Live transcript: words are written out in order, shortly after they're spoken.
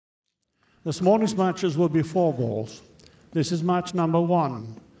This morning's matches will be 4 balls. This is match number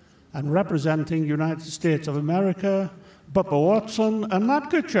 1. And representing United States of America, Bubba Watson and Matt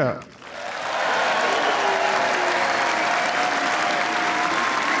Kuchar.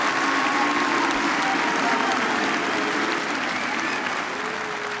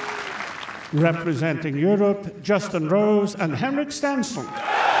 Representing Europe, Justin Rose and Henrik Stenson.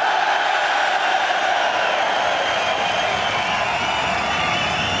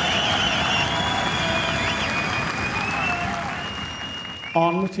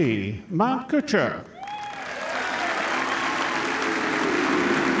 On the tee, Matt Kuchar.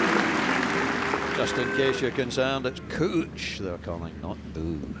 Just in case you're concerned, it's Cooch they're calling, not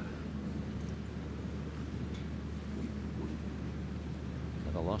Boo.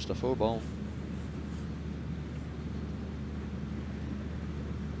 Never lost a 4-ball.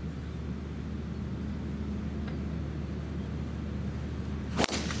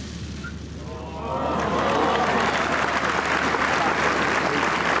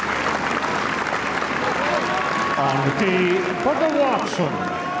 On the tee, Bubba Watson.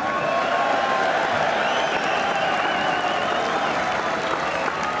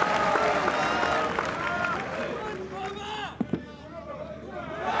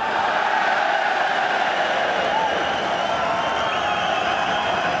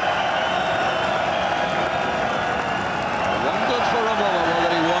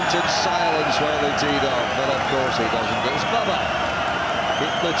 Silence while they teed off, but of course he doesn't. It's Bubba.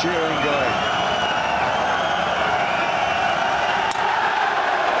 Keep the cheering going.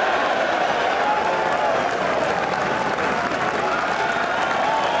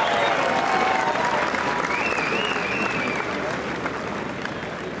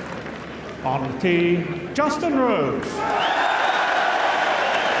 On the tee, Justin Rose.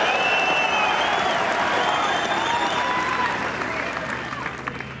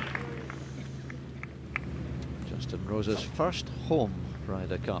 Rose's first home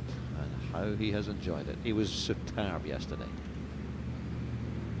Ryder Cup, and how he has enjoyed it. He was superb yesterday.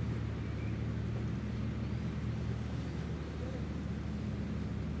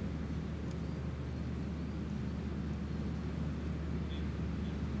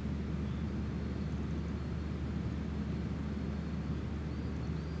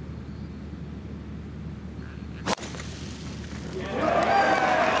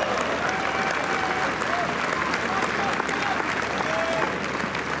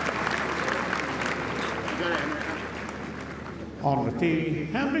 On the tee,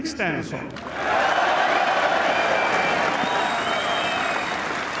 Henrik Stenson.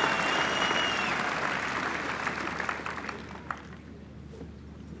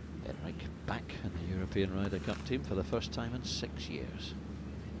 Henrik back in the European Ryder Cup team for the first time in 6 years.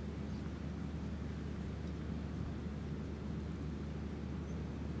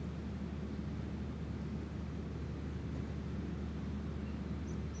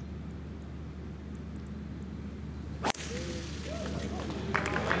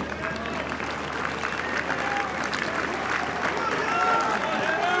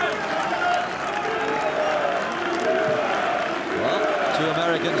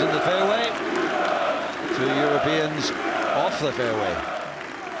 Americans in the fairway, 2 Europeans off the fairway.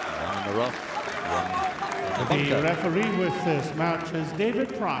 One in the rough, one in the bunker. The referee with this match is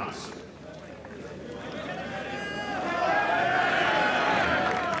David Price.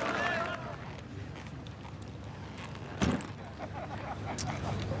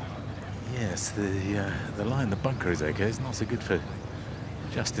 Yes, the line, the bunker is okay. It's not so good for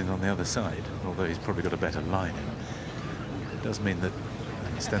Justin on the other side, although he's probably got a better line in. It does mean that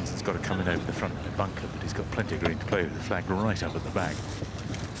Stenson's got to come in over the front of the bunker, but he's got plenty of green to play with, the flag right up at the back.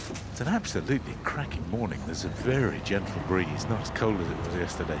 It's an absolutely cracking morning. There's a very gentle breeze, not as cold as it was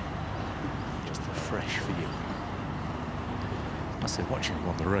yesterday. Just a fresh feel. I say, watching him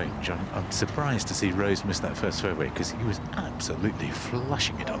on the range, I'm surprised to see Rose miss that first fairway, because he was absolutely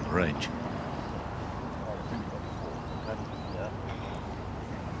flushing it on the range.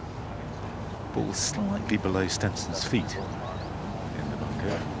 Ball slightly below Stenson's feet.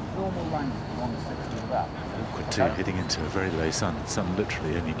 Normal length 160 of that. Awkward too, hitting into a very low sun. Sun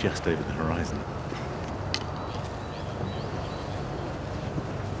literally only just over the horizon.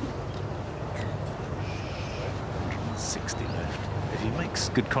 160 left. If he makes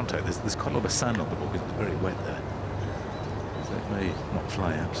good contact, there's quite a lot of sand on the ball because it's very wet there. So it may not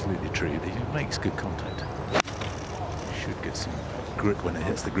fly absolutely true, but if he makes good contact, he should get some grit when it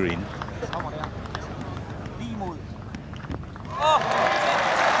hits the green.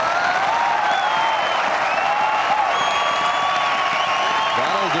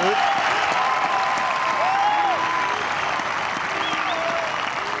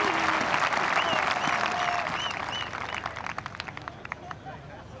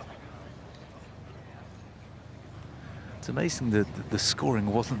 amazing that the scoring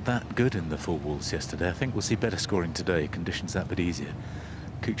wasn't that good in the four balls yesterday. I think we'll see better scoring today. Conditions that bit easier.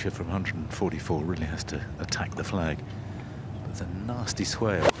 Kuchar from 144 really has to attack the flag. There's a nasty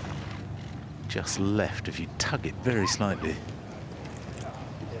swale just left if you tug it very slightly.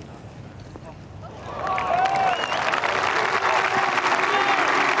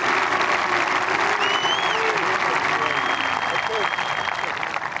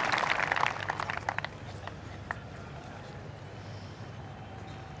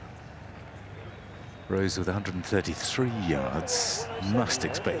 Rose with 133 yards, must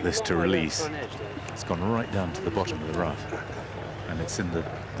expect this to release. It's gone right down to the bottom of the rough, and it's in the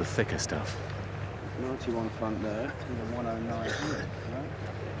thicker stuff. 91 front there, and 109 here,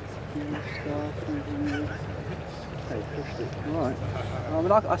 right? I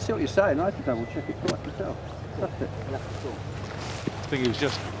mean, I see what you're saying. I can double check it quite myself. That's it. Yeah, cool. I think he was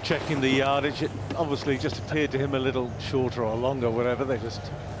just checking the yardage. It obviously just appeared to him a little shorter or longer, whatever. They're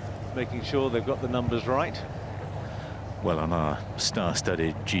just making sure they've got the numbers right. Well, on our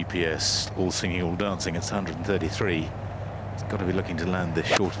star-studded GPS, all singing, all dancing, it's 133. It's got to be looking to land this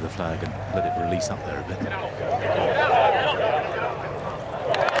short of the flag and let it release up there a bit.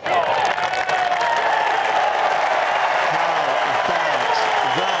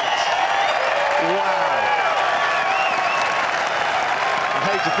 I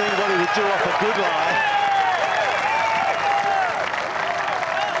hate to think what he would do off a good lie.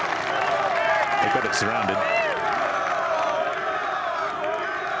 They've got it surrounded.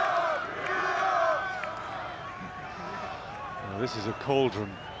 Well, this is a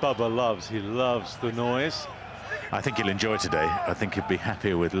cauldron Bubba loves. He loves the noise. I think he'll enjoy today. I think he'll be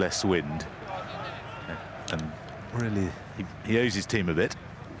happier with less wind. And really, he owes his team a bit.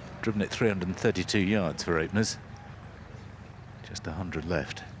 Driven it 332 yards for openers. Just 100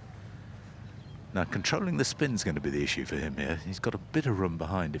 left. Now, controlling the spin's going to be the issue for him here. He's got a bit of room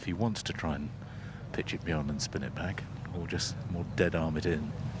behind if he wants to try and pitch it beyond and spin it back, or just more dead arm it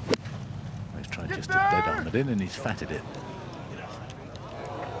in. He's tried just to dead arm it in, and he's fatted it.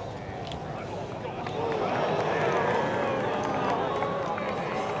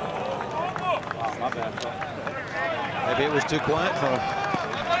 Maybe it was too quiet for him.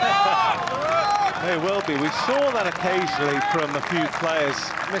 May well be. We saw that occasionally from a few players,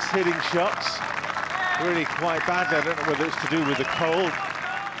 miss-hitting shots. Really quite badly. I don't know whether it's to do with the cold.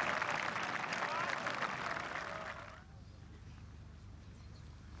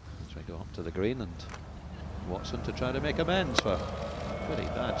 So we go up to the green, and Watson to try to make amends for a pretty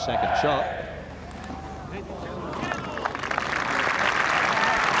bad second shot.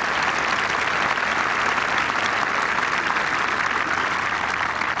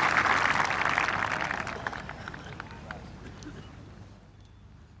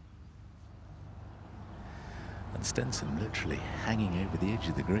 Stenson literally hanging over the edge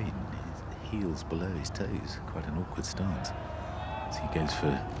of the green, his heels below his toes. Quite an awkward stance. So he goes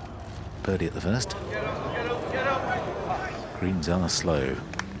for birdie at the first. Greens are slow.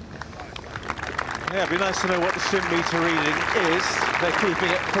 Yeah, it'd be nice to know what the sim meter reading is. They're keeping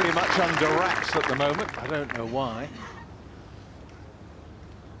it pretty much under wraps at the moment. I don't know why.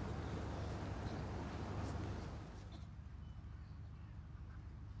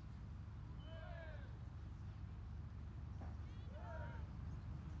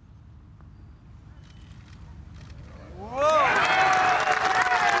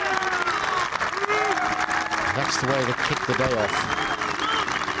 That's the way to kick the day off.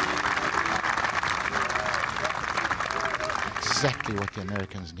 Exactly what the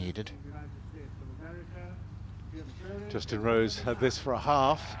Americans needed. Justin Rose had this for a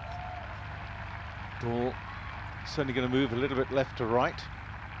half. Ball certainly going to move a little bit left to right.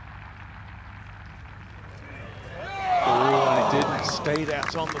 Oh, and it didn't. Stayed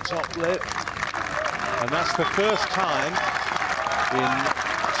out on the top lip. And that's the first time in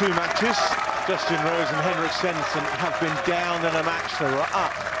 2 matches Justin Rose and Henrik Stenson have been down in a match. They were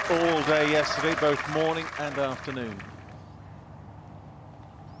up all day yesterday, both morning and afternoon.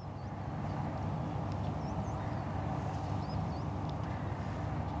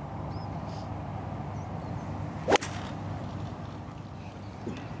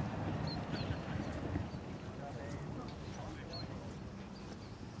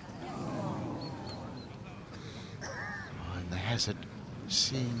 And the hazard,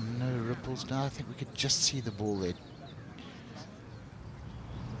 seeing no ripples now. I think we could just see the ball there.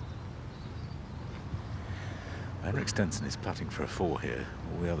 Henrik Stenson is putting for a 4 here.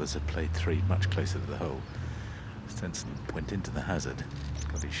 All the others have played 3 much closer to the hole. Stenson went into the hazard,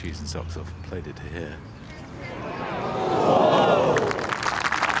 got his shoes and socks off and played it to here.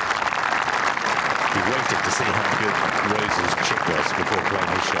 He waited to see how good Rose's chip was before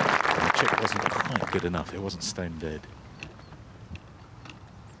playing his shot. And the chip wasn't quite good enough. It wasn't stone dead.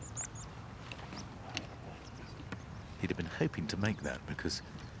 He'd have been hoping to make that because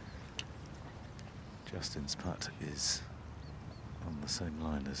Justin's putt is on the same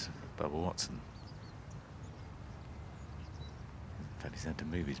line as Bubba Watson. In fact, he's had to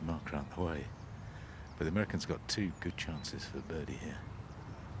move his marker out the way. But the American's got 2 good chances for birdie here.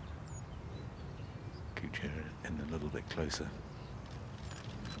 Kuchar in a little bit closer.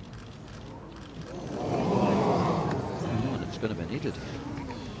 Oh, and it's going to be needed.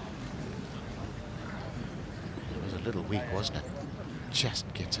 It was a little weak, wasn't it?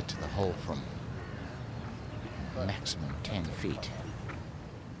 Just gets it to the hole from maximum 10 feet.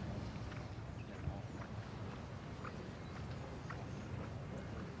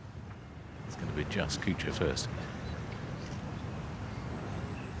 It's going to be just Kuchar first.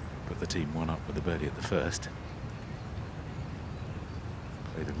 Put the team 1 up with the birdie at the first.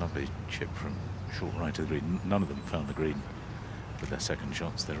 Played a lovely chip from short right to the green. None of them found the green with their second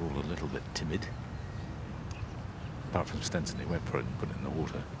shots. They're all a little bit timid. Apart from Stenson, he went for it and put it in the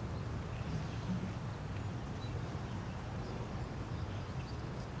water.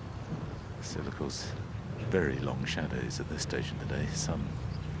 Still, of course, very long shadows at this station today. Sun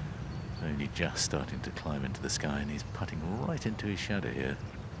only just starting to climb into the sky, and he's putting right into his shadow here.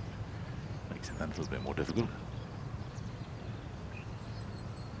 Makes it that little bit more difficult.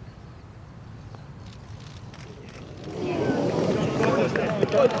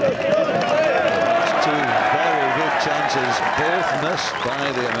 That's 2 very good chances, both missed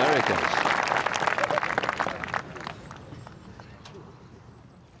by the Americans.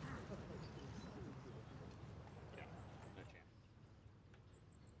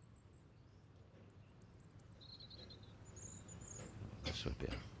 This would be a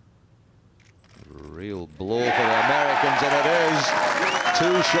real blow for the Americans, and it is. 2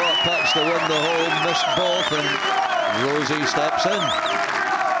 short putts to win the hole, missed both, and Rosie steps in.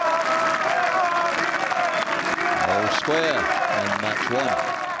 All square in match 1.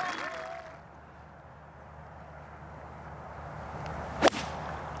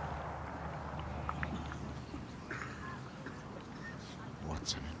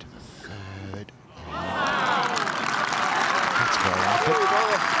 Watson into the 3rd. That's well like it.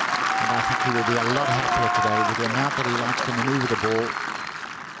 And I think he will be a lot happier today with the amount that he likes to maneuver the ball.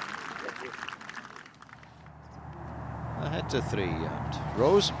 Ahead to 3 yard.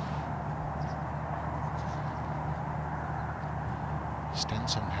 Rose.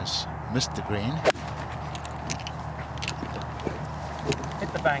 Stenson has missed the green.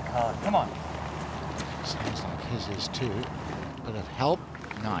 Hit the bank hard. Come on. Sounds like his is too. Bit of help.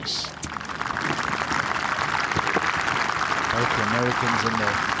 Nice. Both the Americans in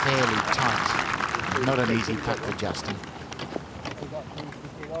there fairly tight. Not an easy putt for Justin.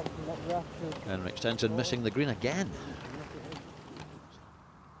 Henrik Stenson missing the green again.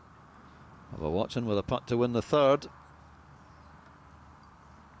 Bubba Watson with a putt to win the 3rd.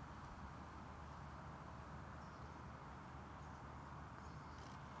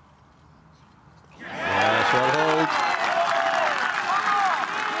 Yes, well hold.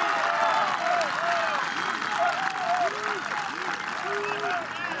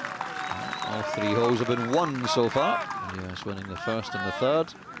 All 3 holes have been won so far. US winning the 1st and the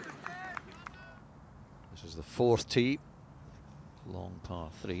 3rd. This is the 4th tee. Long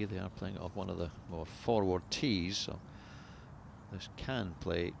par 3. They are playing off one of the more forward tees, so this can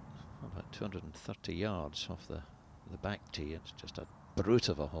play about 230 yards off the back tee. It's just a brute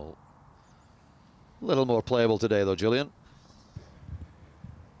of a hole. A little more playable today though, Julian.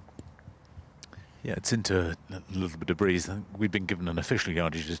 Yeah, it's into a little bit of breeze. I think we've been given an official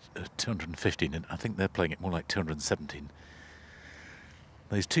yardage of 215, and I think they're playing it more like 217.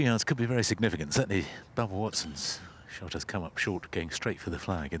 Those 2 yards could be very significant. Certainly Bubba Watson's shot has come up short, going straight for the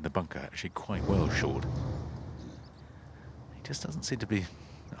flag in the bunker, actually quite well short. He just doesn't seem to be,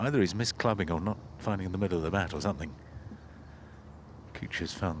 either he's missed clubbing or not finding the middle of the bat or something.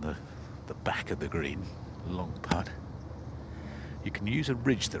 Kuchar's found the back of the green, long putt. You can use a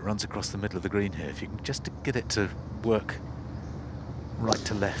ridge that runs across the middle of the green here. If you can just get it to work right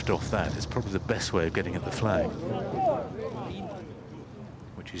to left off that, it's probably the best way of getting at the flag,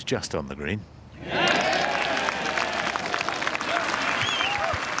 which is just on the green.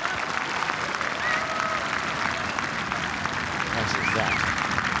 That.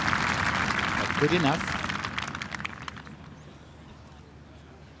 But good enough.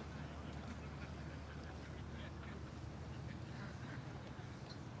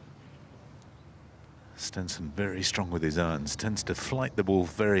 Stenson very strong with his irons, tends to flight the ball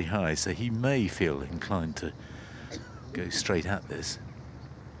very high, so he may feel inclined to go straight at this.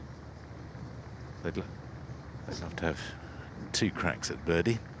 They'd love to have 2 cracks at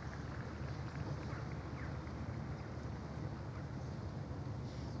birdie.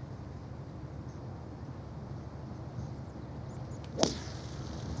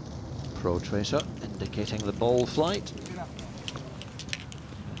 Pro tracer indicating the ball flight.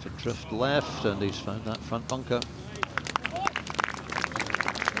 To drift left, and he's found that front bunker.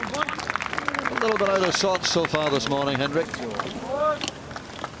 A little bit out of sorts so far this morning, Henrik.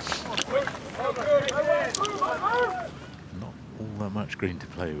 Not all that much green to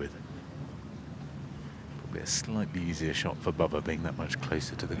play with. Probably a slightly easier shot for Bubba, being that much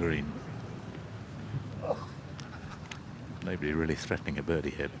closer to the green. Nobody really threatening a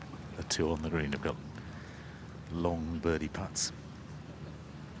birdie here. The 2 on the green have got long birdie putts.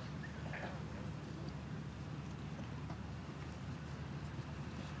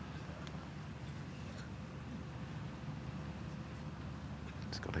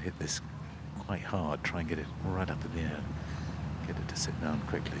 Just got to hit this quite hard, try and get it right up in the air, get it to sit down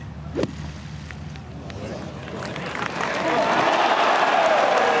quickly.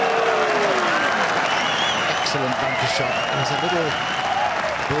 Excellent bunker shot. There's a little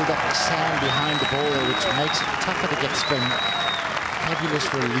build-up of sand behind the ball, which makes it tougher to get spin.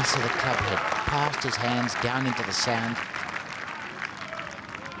 Fabulous release of the club head, past his hands, down into the sand.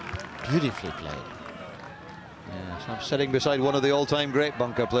 Beautifully played. Yes, I'm sitting beside one of the all-time great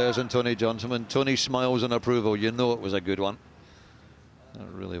bunker players in Tony Johnson, and Tony smiles in approval. You know it was a good one. That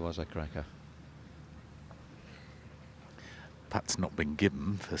really was a cracker. Putt's not been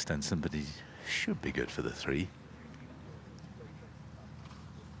given for Stenson, but he should be good for the 3.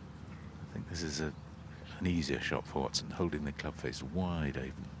 I think this is an easier shot for Watson, holding the club face wide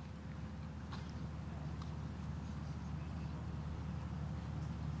open.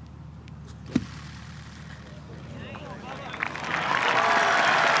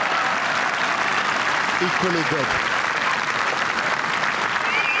 Equally good.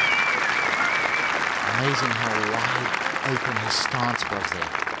 Amazing how wide open his stance was there.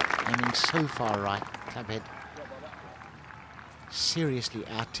 Aiming so far right, club head seriously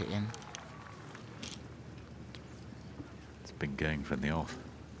out to in. It's been going from the off.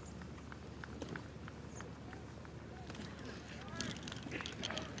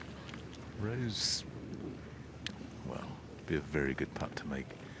 Rose, well, be a very good putt to make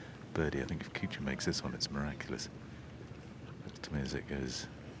birdie. I think if Kuchar makes this one, it's miraculous. But to me, as it goes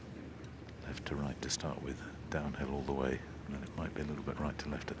left to right to start with, downhill all the way, and then it might be a little bit right to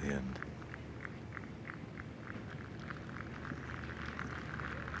left at the end.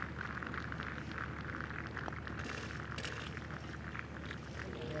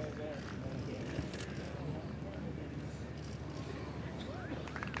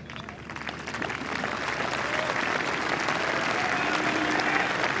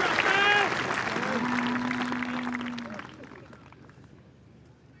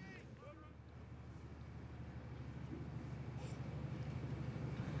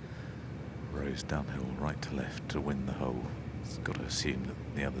 Downhill right to left to win the hole. He's got to assume that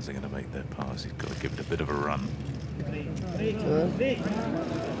the others are going to make their pars. He's got to give it a bit of a run.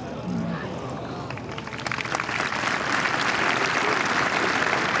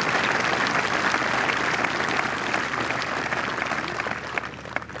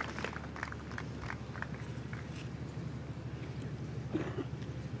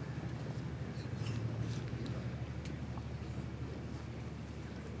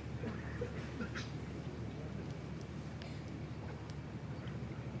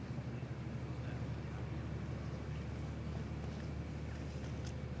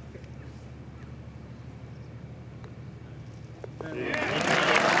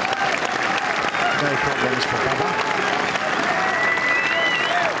 No problems for Bubba.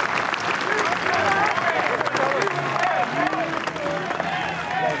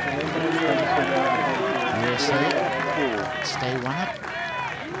 USA stay 1 up.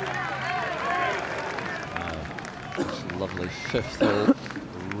 It's a lovely 5th hole,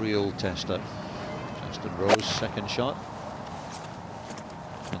 real tester. Justin Rose, second shot.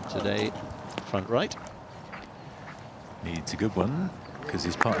 And today, front right. Needs a good one, because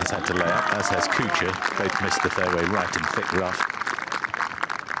his partner's had to lay up, as has Kuchar. Both missed the fairway right in thick rough.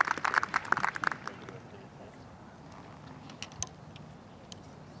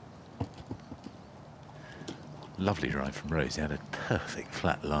 Lovely drive from Rose. He had a perfect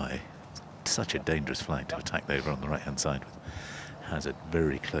flat lie. Such a dangerous flag to attack over on the right-hand side. Hazard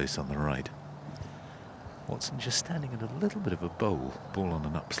very close on the right. Watson just standing in a little bit of a bowl. Ball on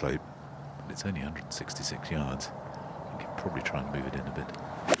an upslope, but it's only 166 yards. Probably try and move it in a bit.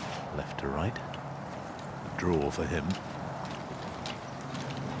 Left to right. draw for him.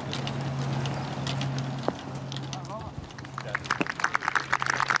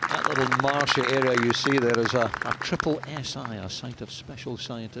 That little marshy area you see there is a triple SI, a site of special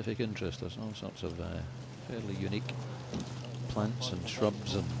scientific interest. There's all sorts of fairly unique plants and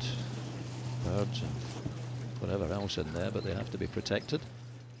shrubs and birds and whatever else in there, but they have to be protected.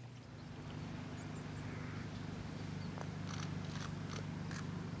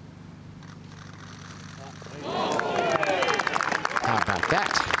 How about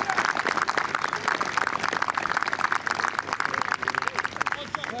that?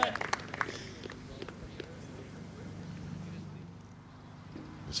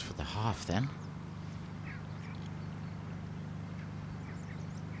 It's for the half then.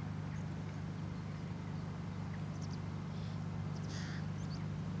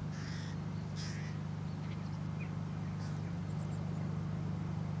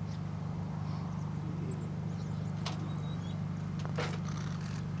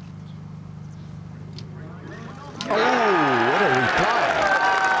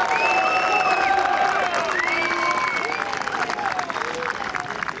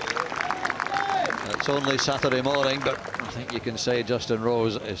 It's only Saturday morning, but I think you can say Justin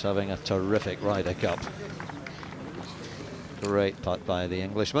Rose is having a terrific Ryder Cup. Great putt by the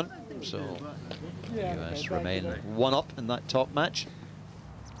Englishman. So US remain 1-up in that top match.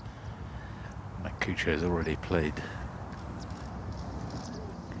 Kuchar has already played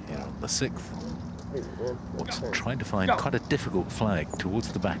here on the 6th. Watson trying to find quite a difficult flag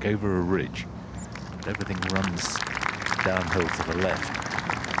towards the back over a ridge, but everything runs downhill to the left.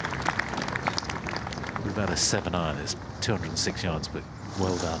 With about a 7-iron, it's 206 yards, but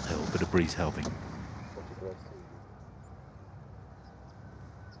well downhill, bit of breeze helping.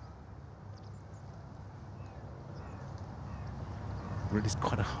 Really is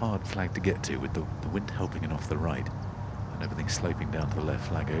quite a hard flag to get to, with the wind helping it off the right and everything sloping down to the left,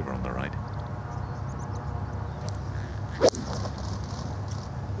 flag over on the right.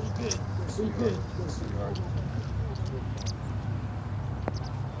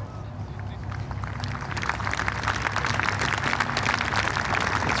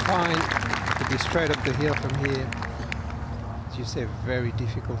 It's fine to be straight up the hill from here. As you say, very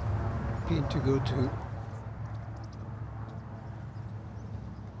difficult pin to go to.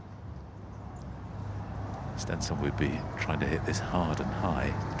 Stenson would be trying to hit this hard and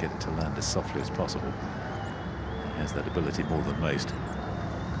high, get it to land as softly as possible. He has that ability more than most.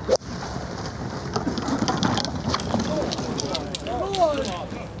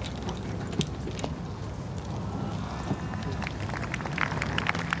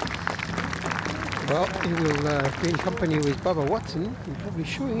 Well, he will be in company with Bubba Watson and probably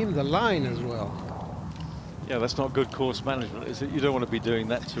showing him the line as well. Yeah, that's not good course management, is it? You don't want to be doing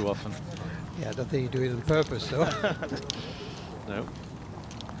that too often. Yeah, I don't think you do it on purpose, though. No.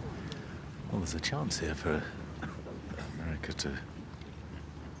 Well, there's a chance here for America to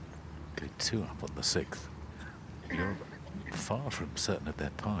go 2-up on the 6th. You're far from certain of their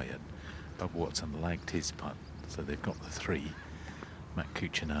par yet. Bubba Watson lagged his putt, so they've got the 3. Matt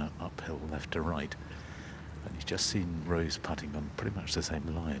Kuchar now uphill left to right. And he's just seen Rose putting on pretty much the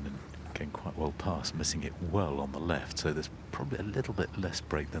same line and going quite well past, missing it well on the left. So there's probably a little bit less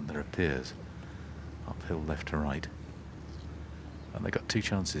break than there appears. Uphill left to right. And they've got 2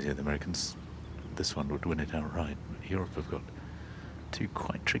 chances here, the Americans. This one would win it outright. Europe have got 2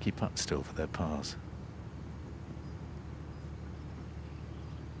 quite tricky putts still for their pars.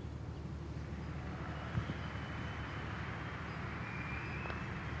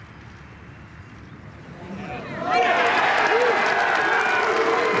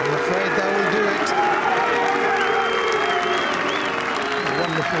 I'm afraid that will do it. A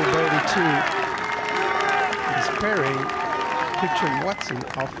wonderful birdie too. He's pairing Kuchar and Watson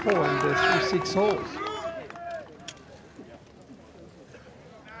are 4 under 3-6 holes.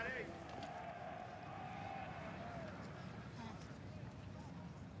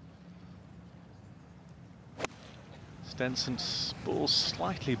 Stenson's ball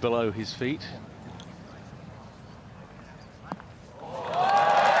slightly below his feet.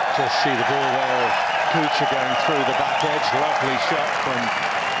 Just see the ball there of Kuchar going through the back edge. Lovely shot from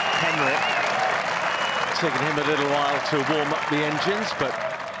Henrik. Taking him a little while to warm up the engines, but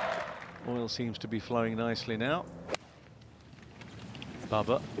oil seems to be flowing nicely now.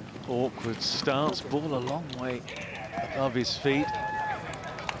 Bubba, awkward stance, ball a long way above his feet. So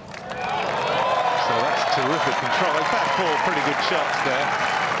that's terrific control. In fact, 4 pretty good shots there.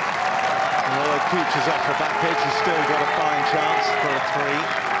 And although Kuchar's off the back edge, he's still got a fine chance for a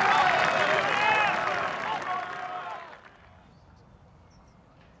 3.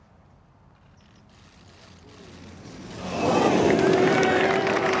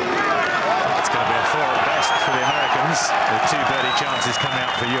 chances coming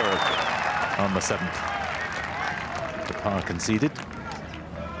out for Europe on the 7th. The par conceded.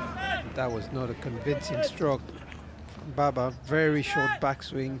 That was not a convincing stroke from Bubba. Very short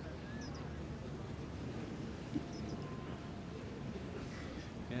backswing.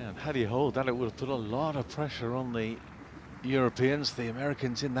 Yeah, and had he hold that, it would have put a lot of pressure on the Europeans. The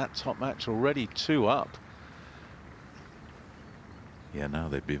Americans in that top match already 2 up. Yeah, now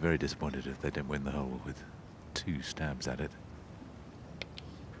they'd be very disappointed if they didn't win the hole with 2 stabs at it.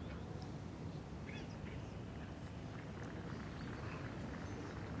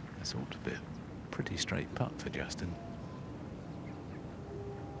 This ought to be a pretty straight putt for Justin.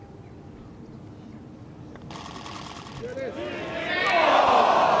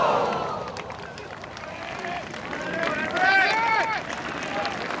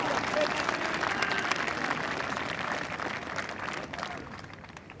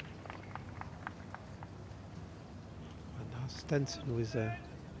 Stenson with a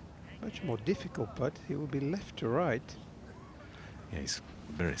much more difficult putt. He will be left to right. Yeah, he's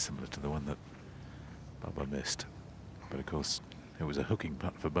very similar to the one that Bubba missed. But of course, it was a hooking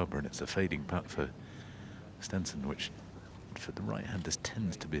putt for Bubba, and it's a fading putt for Stenson, which for the right-handers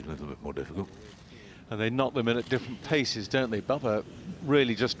tends to be a little bit more difficult. And they knock them in at different paces, don't they? Bubba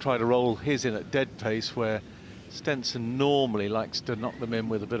really just try to roll his in at dead pace, where Stenson normally likes to knock them in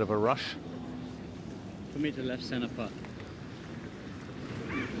with a bit of a rush. For me, the left center putt.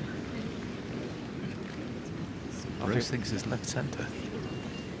 Rose thinks it's left centre.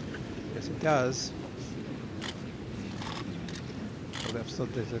 Yes, it does. Well, I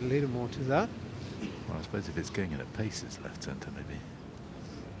thought there's a little more to that. Well, I suppose if it's going in at pace, it's left centre, maybe.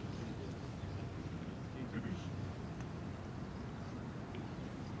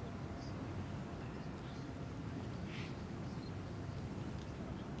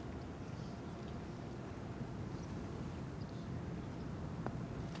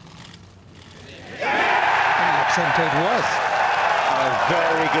 Centre it was. A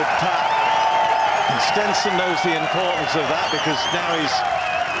very good putt. And Stenson knows the importance of that, because now he's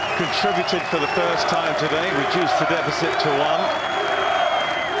contributed for the first time today, reduced the deficit to 1.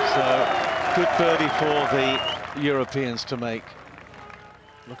 So good birdie for the Europeans to make.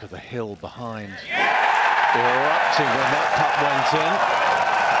 Look at the hill behind. Erupting when that putt went in.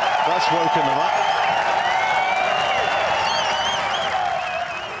 That's woken them up.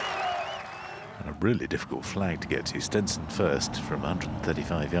 Really difficult flag to get to. Stenson first from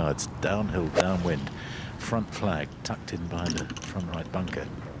 135 yards, downhill, downwind, front flag tucked in behind the front right bunker.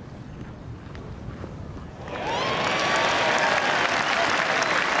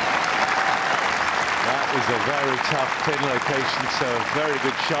 That is a very tough pin location, so a very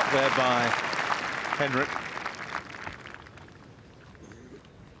good shot there by Henrik.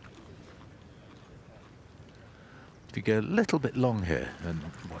 If you go a little bit long here, and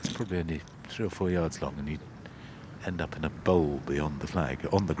well, it's probably only 3 or 4 yards long, and you end up in a bowl beyond the flag,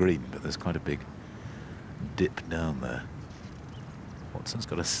 on the green, but there's quite a big dip down there. Watson's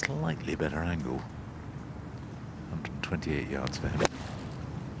got a slightly better angle. 128 yards for him.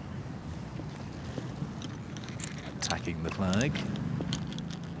 Attacking the flag.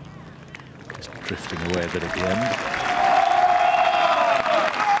 Just drifting away a bit at the end.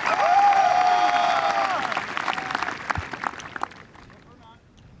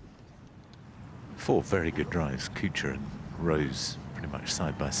 Four very good drives, Kuchar and Rose pretty much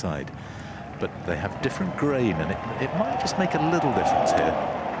side by side, but they have different grain, and it might just make a little difference here.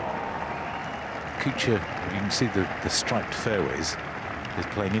 Kuchar, you can see the striped fairways, is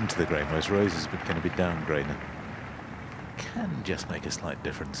playing into the grain, whereas Rose is going to be down grain, and can just make a slight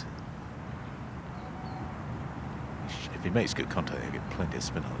difference. If he makes good contact, he'll get plenty of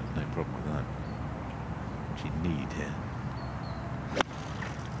spin on it, no problem with that. Which you need here.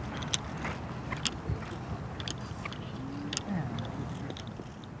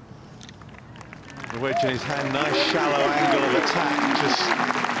 The wedge in his hand, nice shallow angle of attack, just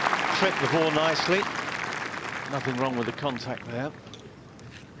clipped the ball nicely. Nothing wrong with the contact there.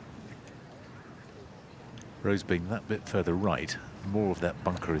 Rose being that bit further right, more of that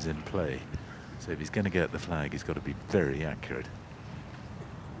bunker is in play. So if he's going to get the flag, he's got to be very accurate.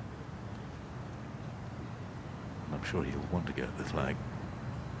 I'm sure he'll want to get the flag.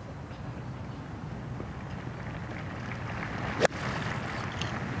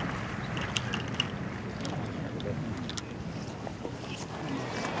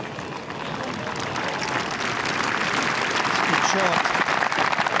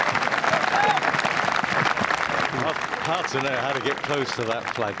 Hard to know how to get close to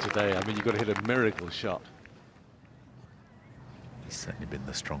that flag today. I mean, you've got to hit a miracle shot. He's certainly been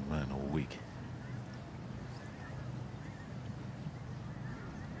the strong man all week.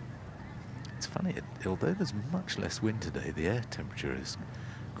 It's funny, although there's much less wind today, the air temperature is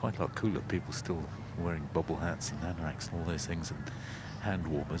quite a lot cooler. People still wearing bubble hats and anoraks and all those things, and hand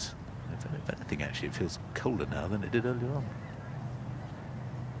warmers. If anything, actually, it feels colder now than it did earlier on.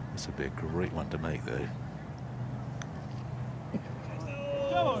 This would be a great one to make, though. And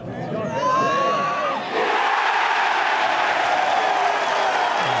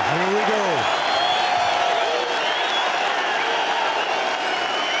here we go.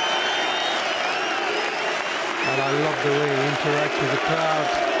 And I love the way he interacts with the crowd.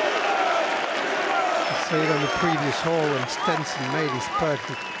 I saw it on the previous hole when Stenson made his putt.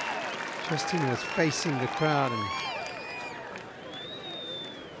 Justin was facing the crowd and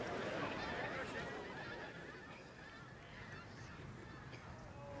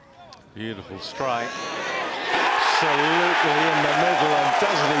beautiful strike. Absolutely in the middle, and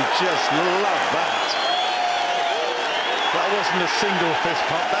doesn't he just love that? That wasn't a single fist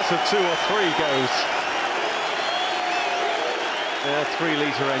pump, that's a 2 or 3 goes. Yeah,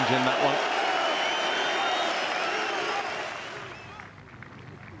 3-litre engine, that one.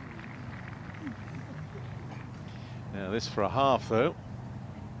 Now this for a half, though.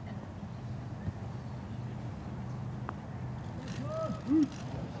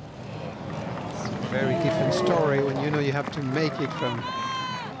 very different story when you know you have to make it from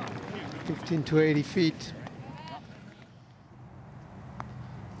 15 to 80 feet.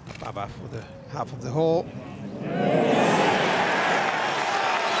 Bubba for the half of the hole. Just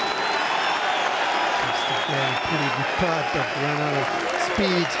again, pretty good putt, but ran out of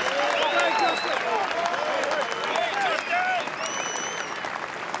speed.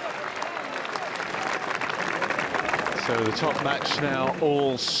 So the top match now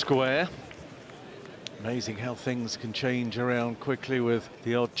all square. Amazing how things can change around quickly with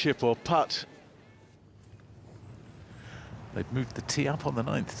the odd chip or putt. They've moved the tee up on the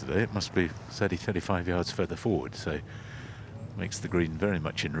 9th today. It must be 30, 35 yards further forward, so makes the green very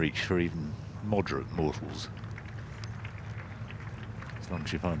much in reach for even moderate mortals. As long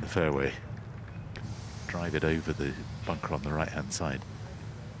as you find the fairway, drive it over the bunker on the right-hand side.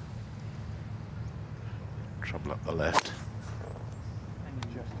 Trouble up the left.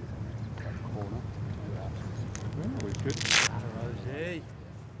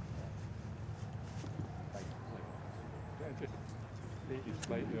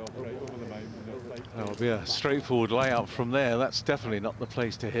 That'll be a straightforward layout from there. That's definitely not the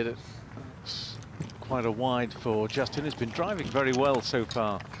place to hit it. It's quite a wide for Justin. He's been driving very well so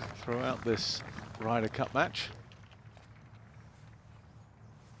far throughout this Ryder Cup match.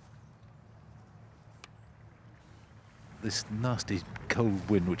 This nasty cold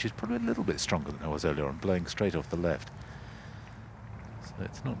wind, which is probably a little bit stronger than it was earlier on, blowing straight off the left. So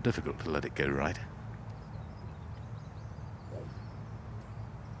it's not difficult to let it go right.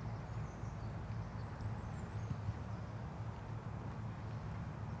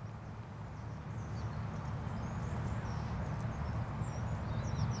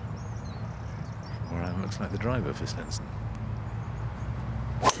 Moran looks like the driver for Stenson.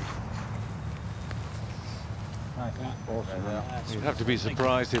 You'd have to be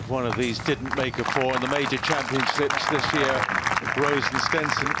surprised if one of these didn't make a 4 in the major championships this year. Rose and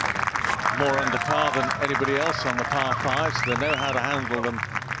Stenson more under par than anybody else on the par 5, so they know how to handle them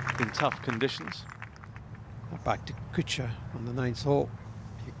in tough conditions. Back to Kuchar on the 9th hole.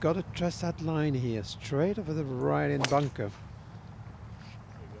 You've got to trust that line here, straight over the right-hand bunker.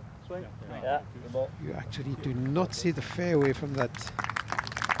 You actually do not see the fairway from that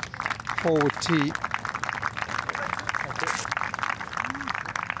forward tee.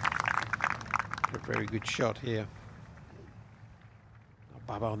 A very good shot here.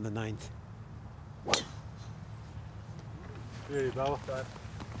 Bubba on the 9th.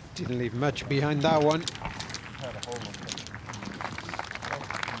 Didn't leave much behind that one.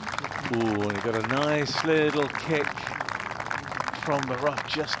 Ooh, and he got a nice little kick from the rough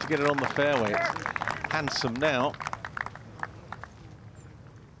just to get it on the fairway. It's handsome now.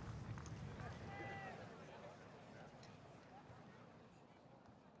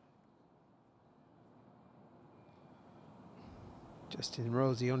 Justin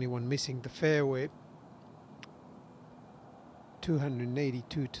Rose, the only one missing the fairway.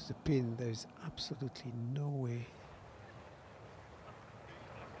 282 to the pin. There's absolutely no way.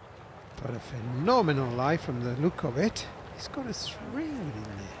 But a phenomenal lie from the look of it. He's got a swing in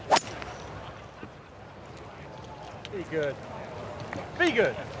there. Be good. Be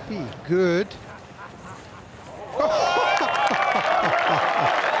good. Be good.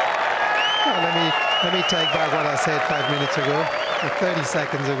 Let me take back what I said 5 minutes ago, or 30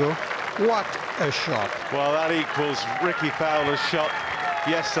 seconds ago. What a shot. Well, that equals Ricky Fowler's shot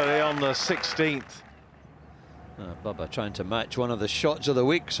yesterday on the 16th. Bubba trying to match one of the shots of the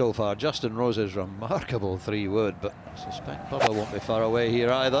week so far. Justin Rose's remarkable 3-wood, but I suspect Bubba won't be far away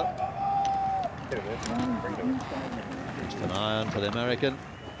here either. Just an iron for the American.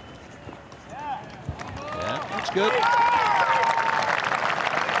 Yeah, that's good.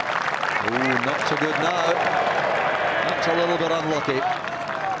 Ooh, not so good now. That's a little bit unlucky.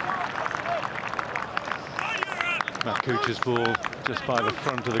 Matt Kuchar's ball just by the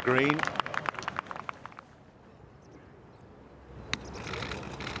front of the green.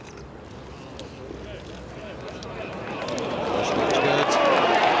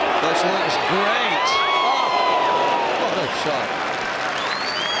 Looks great. Oh, what a shot.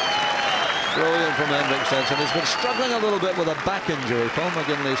 Brilliant from Henrik Stenson. He's been struggling a little bit with a back injury. Paul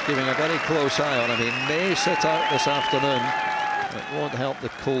McGinley's keeping a very close eye on him. He may sit out this afternoon. It won't help the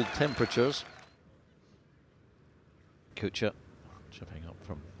cold temperatures. Kuchar chipping up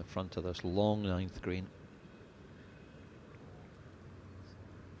from the front of this long 9th green.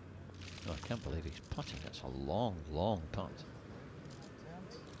 Oh, I can't believe he's putting. It's a long, long putt.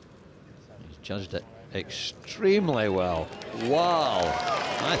 He's judged it extremely well. Wow.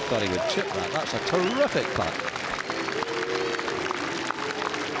 I thought he would chip that. That's a terrific putt.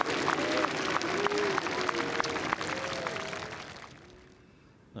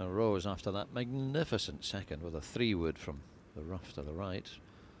 Now Rose, after that magnificent second with a 3-wood from the rough to the right.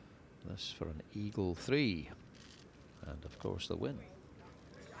 This for an eagle 3. And of course the win.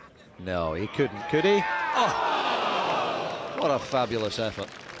 No, he couldn't, could he? Oh! What a fabulous effort.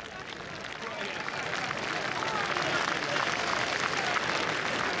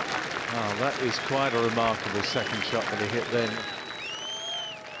 Oh, that is quite a remarkable second shot that he hit then.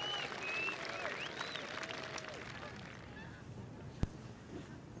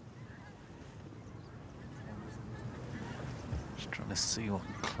 Just trying to see what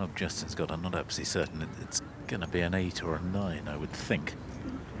club Justin's got. I'm not absolutely certain. It's going to be an 8 or a 9, I would think.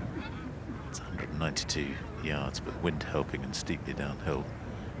 It's 192 yards, but wind helping and steeply downhill.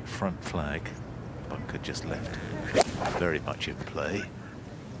 Front flag, bunker just left. Very much in play.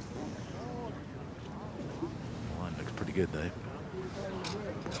 Line looks pretty good though.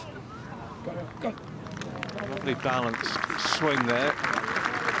 Lovely balanced swing there.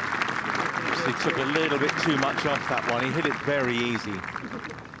 He took a little bit too much off that one. He hit it very easy.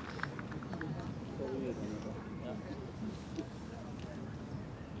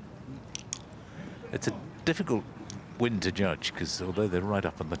 It's a difficult wind to judge because although they're right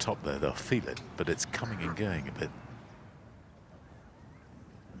up on the top there, they'll feel it, but it's coming and going a bit.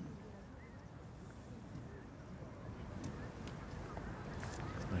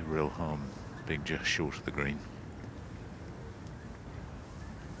 No real harm being just short of the green.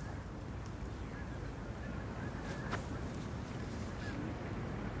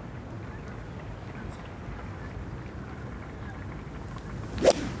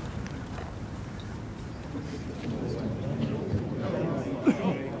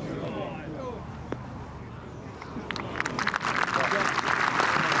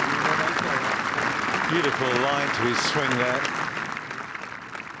 Beautiful line to his swing there.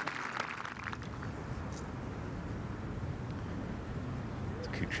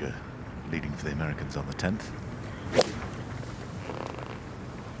 Kuchar leading for the Americans on the 10th.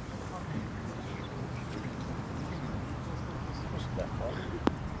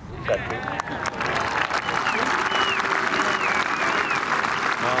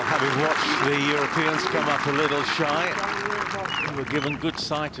 Well, having watched the Europeans come up a little shy, they were given good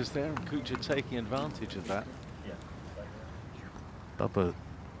sighters there, and Kuchar taking advantage of that. Bubba,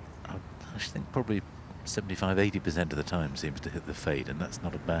 I think probably 75–80% of the time seems to hit the fade, and that's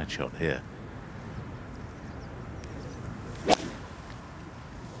not a bad shot here.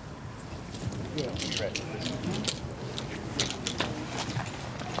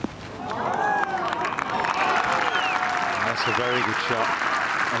 That's a very good shot,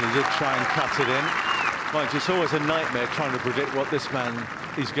 and he did try and cut it in. Mind you, it's always a nightmare trying to predict what this man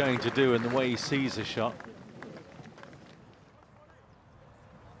is going to do and the way he sees a shot.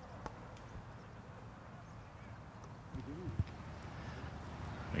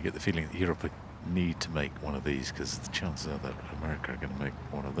 I get the feeling that Europe need to make one of these because the chances are that America are going to make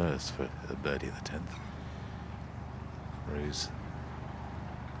one of those for a birdie at the 10th. Rose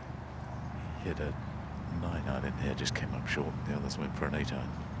hit a 9-iron in here, just came up short. The others went for an 8-iron.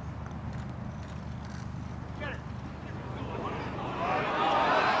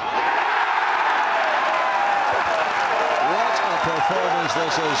 Performance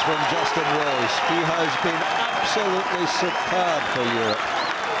this is from Justin Rose. He has been absolutely superb for Europe.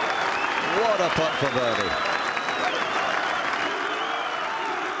 What a putt for birdie.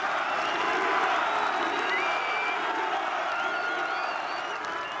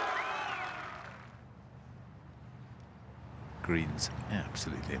 green's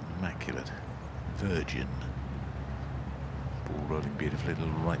absolutely immaculate. Virgin. Ball rolling beautifully, a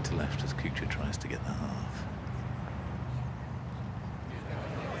little right to left as Kuchar tries to get the half.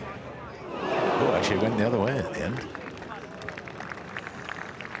 Oh, actually went the other way at the end.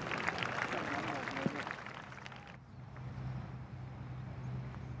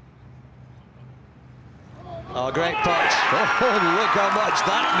 Oh, great putt. Oh, look how much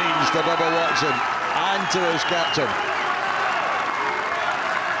that means to Bubba Watson and to his captain.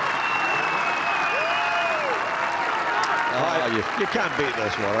 You can't beat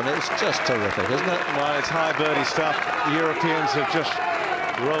this one, and it's just terrific, isn't it? Well, it's high birdie stuff. The Europeans have just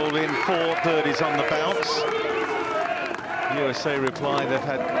rolled in 4 birdies on the bounce. USA reply they've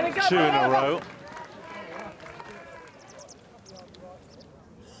had 2 in a row.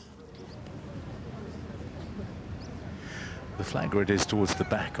 The flag where it is towards the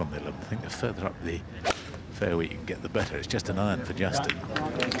back on the 11th. I think the further up the fairway you can get, the better. It's just an iron for Justin.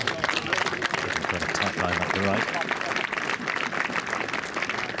 Got a tight line up the right.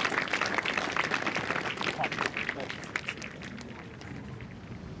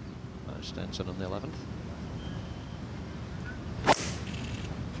 Stenson on the 11th.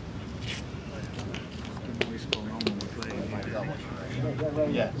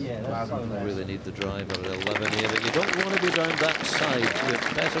 Really need the driver at 11 here, but you don't want to be down that side.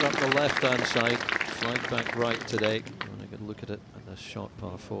 You're better up the left-hand side. Flag back right today. And a good look at it at this short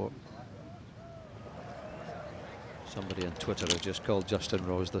par 4. Somebody on Twitter has just called Justin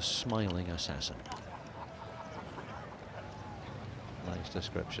Rose the smiling assassin. Nice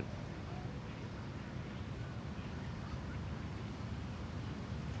description.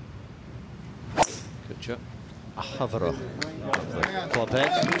 Kuchar, a hoverer of the club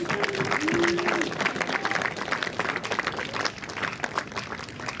head.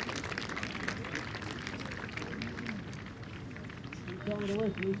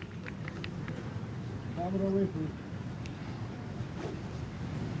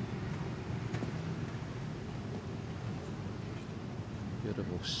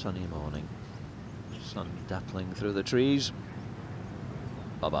 Beautiful sunny morning. Sun dappling through the trees.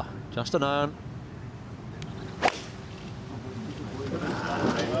 Bubba, just an iron.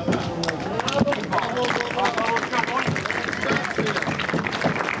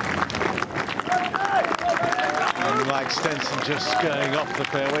 Like Stenson just going off the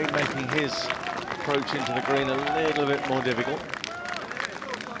fairway, making his approach into the green a little bit more difficult.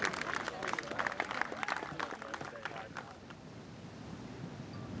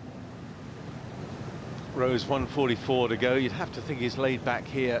 Rose 144 to go. You'd have to think he's laid back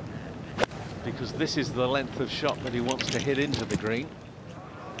here because this is the length of shot that he wants to hit into the green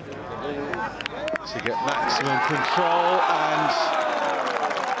to get maximum control, and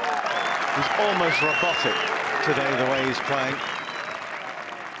he's almost robotic today the way he's playing.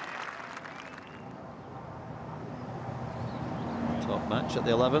 Top match at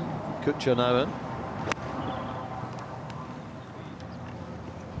the 11. Kuchar now in.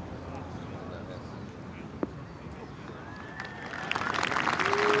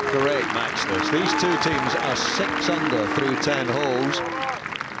 Great match this. These two teams are 6 under through 10 holes.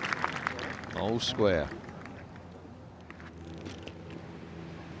 All square.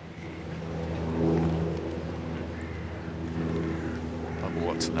 Bubba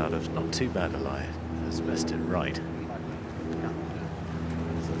Watson out of not too bad a lie. Has messed it right.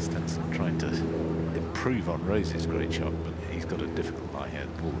 So Stenson trying to improve on Rose's great shot, but he's got a difficult lie here.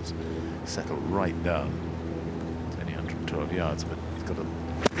 The ball's settled right down. It's only 112 yards, but he's got a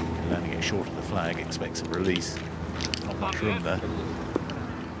landing it short of the flag, expects a release. Not much room there.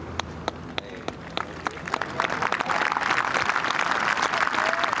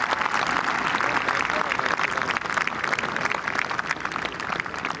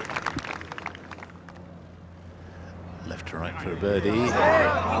 Left to right for a birdie.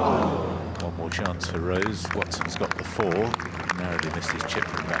 One more chance for Rose. Watson's got the 4. Narrowly missed his chip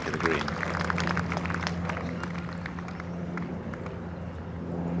from the back of the green.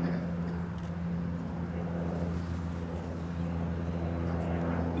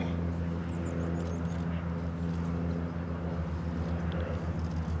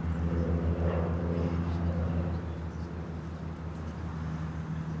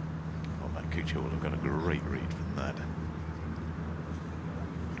 Kuchar will have got a great read from that.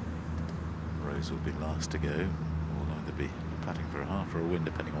 Rose will be last to go. Will either be putting for a half or a win,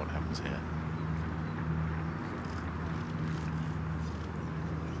 depending on what happens here.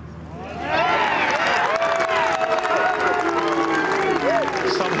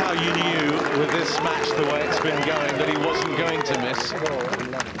 Somehow you knew with this match the way it's been going that he wasn't going to miss.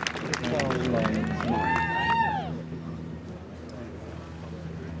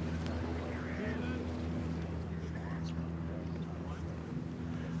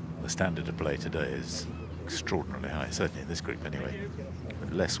 The standard of play today is extraordinarily high, certainly in this group anyway.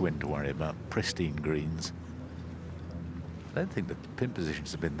 With less wind to worry about, pristine greens. I don't think the pin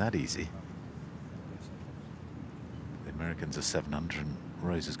positions have been that easy. The Americans are 7 under, and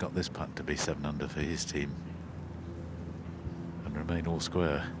Rose has got this putt to be 7 under for his team and remain all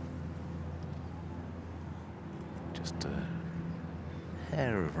square. Just a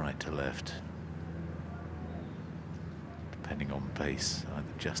hair of right to left, depending on pace, either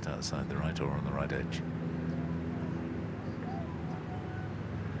just outside the right or on the right edge.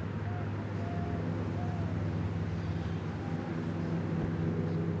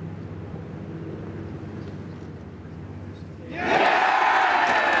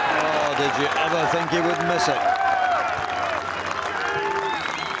 Did you ever think he would miss it?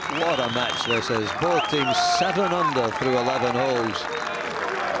 What a match this is. Both teams 7 under through 11 holes.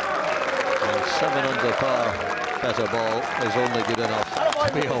 And 7 under par better ball is only good enough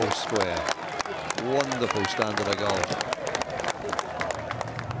to be all square. Wonderful standard of golf.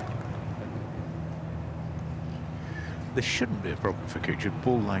 This shouldn't be a problem for Kuchar.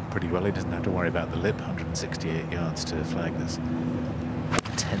 Ball lying pretty well. He doesn't have to worry about the lip. 168 yards to flag this.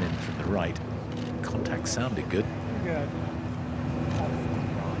 10 in from the right. Contact sounded good. Good.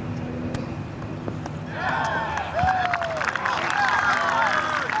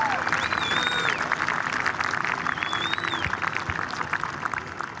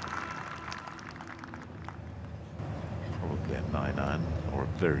 Probably a 9-iron or a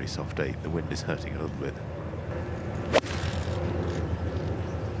very soft 8. The wind is hurting a little bit.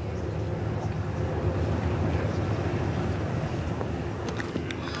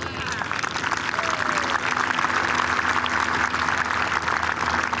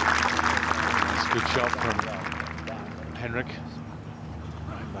 Good shot from Henrik.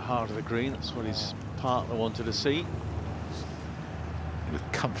 Right in the heart of the green. That's what his partner wanted to see. With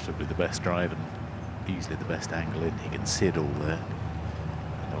comfortably the best drive and easily the best angle in, he can see it all there.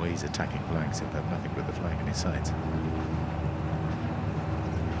 And the way he's attacking flags, he'll have nothing but the flag in his sights.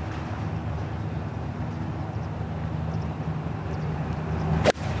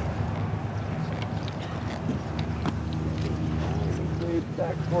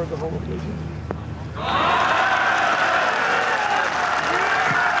 Back toward the hole vision.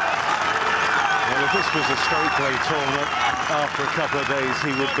 Well, if this was a straight play tournament, after a couple of days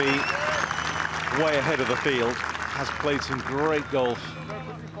he would be way ahead of the field. Has played some great golf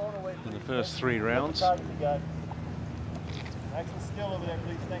in the first 3 rounds.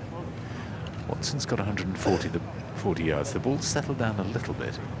 Watson's got 140 yards. The ball's settled down a little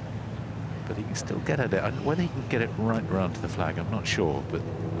bit, but he can still get at it. Whether he can get it right round to the flag, I'm not sure, but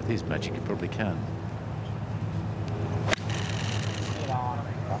with his magic, he probably can.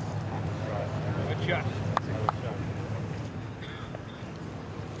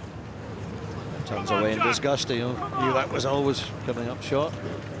 Turns away in disgust. He knew that was always coming up short.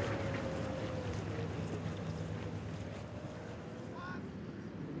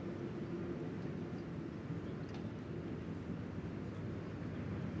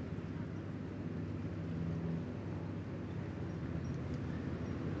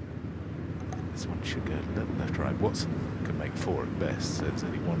 This one should go left, right. Watson can make 4 at best, so there's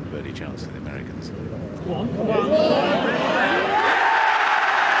only 1 birdie chance for the Americans.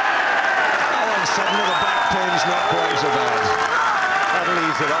 Suddenly the back pin's not quite so bad. That'll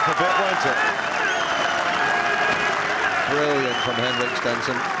ease it up a bit, won't it? Brilliant from Henrik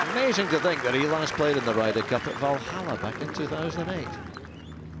Stenson. Amazing to think that he last played in the Ryder Cup at Valhalla back in 2008.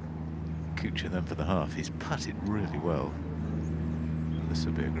 Kuchar then for the half. He's putted really well. This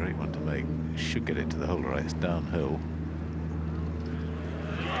would be a great one to make. Should get it to the hole right. It's downhill.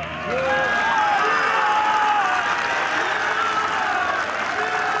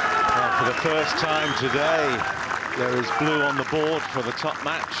 For the first time today, there is blue on the board for the top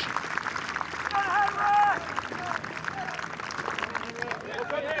match.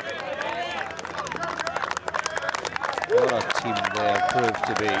 What a team they have proved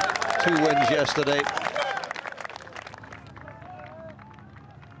to be. 2 wins yesterday.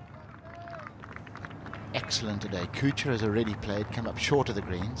 Excellent today. Kuchar has already played, come up short of the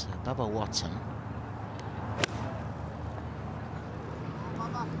greens. Bubba Watson.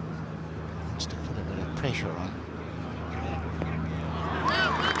 Wants to put a bit of pressure on.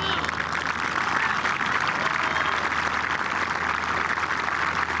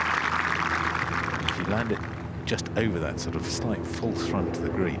 If you land it just over that sort of slight false front to the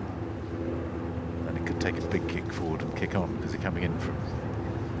green, then it could take a big kick forward and kick on, because they're coming in from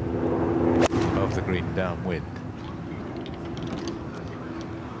above the green downwind.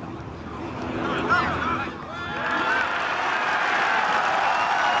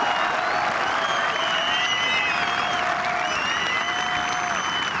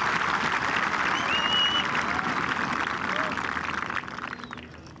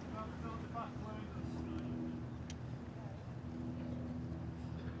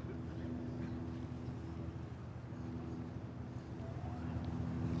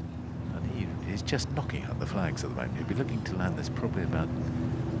 he's just knocking at the flags at the moment. He'll be looking to land this probably about,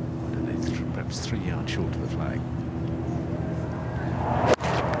 I don't know, perhaps 3 yards short of the flag.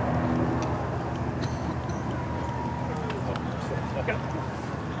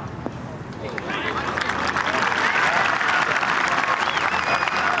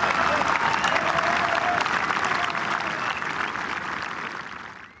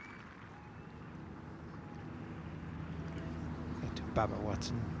 Bubba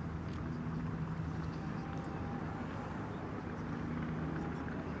Watson.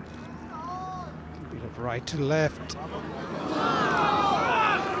 A bit of right to left. He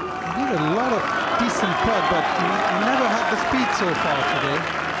did a lot of decent putt, but he never had the speed so far today.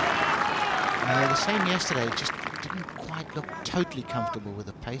 The same yesterday, just didn't quite look totally comfortable with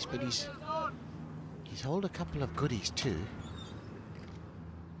the pace, but he's held a couple of goodies too.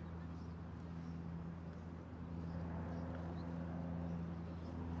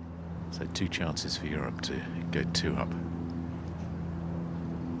 So 2 chances for Europe to go 2 up.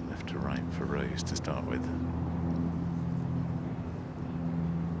 Left to right for Rose to start with.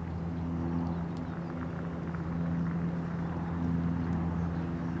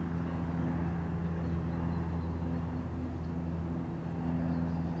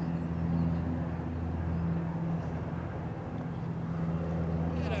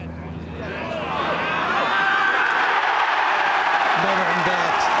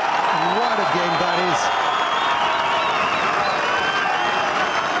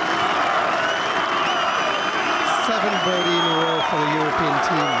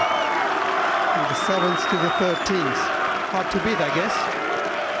 To the 13th. Hard to beat, I guess.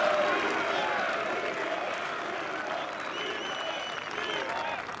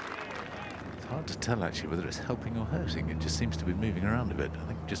 It's hard to tell actually whether it's helping or hurting. It just seems to be moving around a bit. I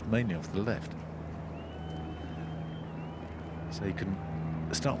think just mainly off the left. So you can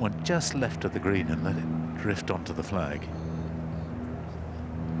start one just left of the green and let it drift onto the flag.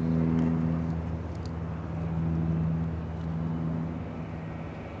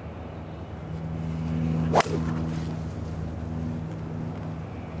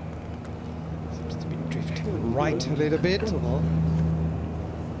 Right a little bit. Go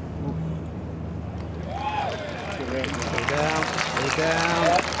down, go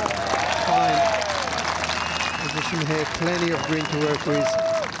down. Fine. Position here, plenty of green to work with.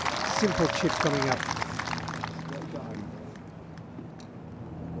 Simple chip coming up.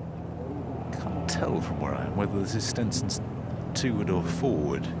 Can't tell from where I am whether this is Stenson's 2-wood or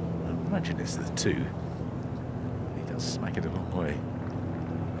 4-wood. I imagine it's the 2. He does smack it a long way.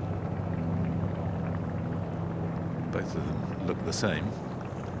 Both of them look the same.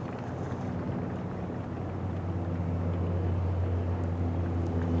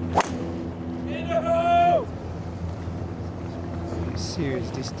 Serious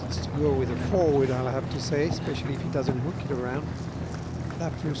distance to go with a 4-wood, I'll have to say, especially if he doesn't hook it around.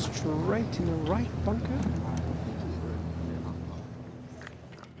 That goes straight in the right bunker.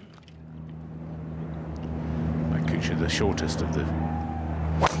 Kuchar, the shortest of the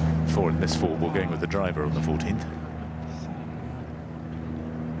 4 in this 4-ball, going with the driver on the 14th.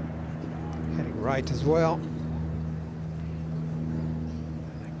 Heading right as well.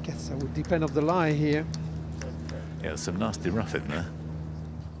 I guess that would depend on the lie here. Yeah, there's some nasty rough in there.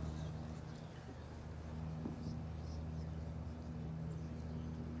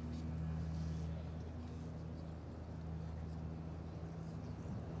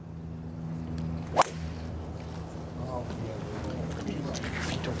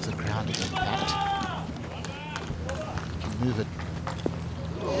 Feet off the ground at impact. You can move it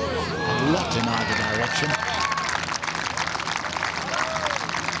a lot in either direction.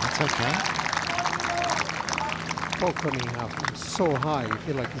 That's okay. Ball coming out from so high, you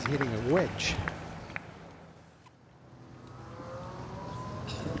feel like he's hitting a wedge.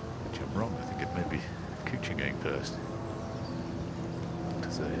 Which I'm wrong, I think it may be Kuchar going first.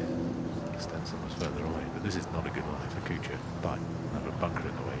 Because Stenson was further away, but this is not a good line for Kuchar. But have a bunker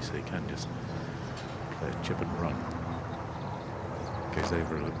in the way, so he can just play a chip and run. Goes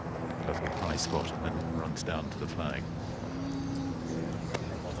over a little high spot and then runs down to the flag.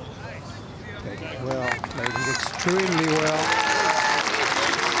 Played it well, played it extremely well.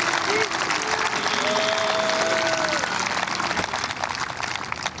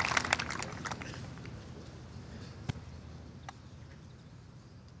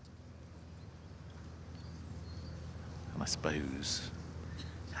 And I suppose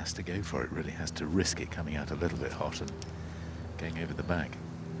has to go for it, really has to risk it coming out a little bit hot and going over the back.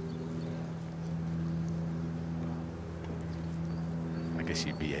 I guess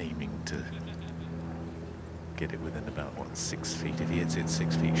you'd be aiming to get it within about, what, 6 feet. If he hits it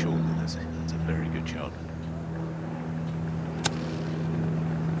 6 feet short, then that's a very good shot.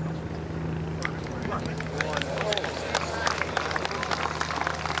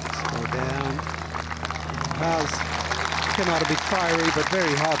 Slow down. Has came out a bit fiery, but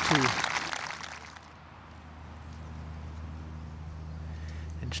very hard to.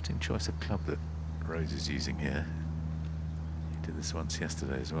 Interesting choice of club that Rose is using here. He did this once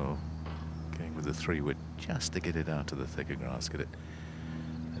yesterday as well, going with a 3-wood just to get it out of the thicker grass, get it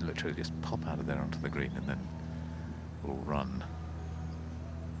and literally just pop out of there onto the green and then will run.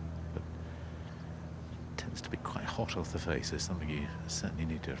 But it tends to be quite hot off the face. It's something you certainly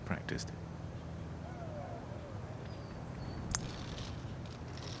need to have practiced.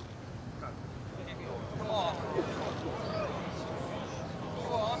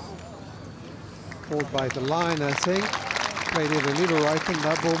 Called by the line, I think. Played it a little right, and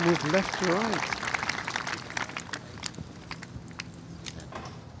that ball moved left to right.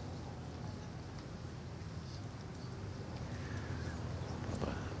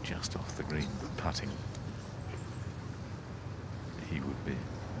 Bubba just off the green, putting. He would be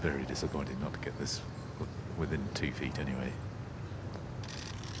very disappointed not to get this within 2 feet anyway.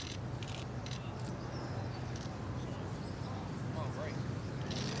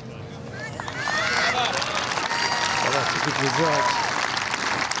 Good result.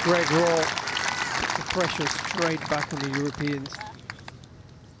 Great roll. The pressure straight back on the Europeans.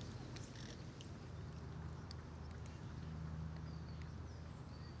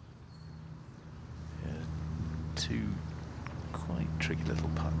 Yeah, 2 quite tricky little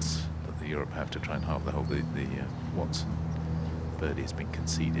putts that the Europe have to try and halve the hole. The Watson birdie has been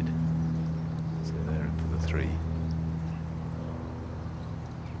conceded, so they're in for the 3.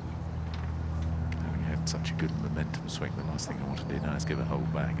 Such a good momentum swing. The last thing I want to do now is give a hole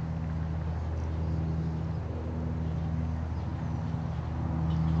back.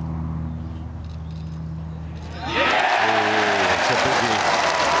 Oh, that's a biggie.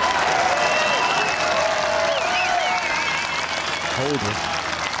 Hold with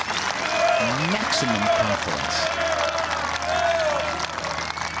maximum confidence.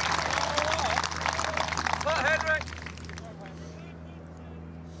 Henrik!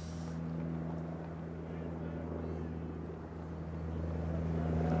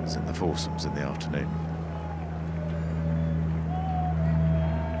 In the foursomes in the afternoon.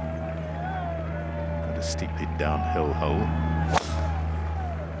 Got a steeply downhill hole.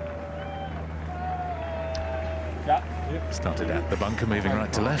 Started at the bunker, moving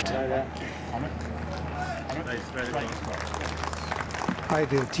right to left.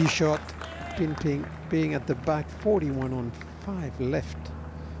 Ideal tee shot. Pin being at the back, 41 on 5 left.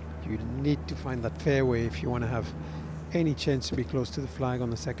 You need to find that fairway if you want to have any chance to be close to the flag on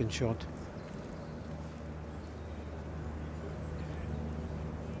the second shot.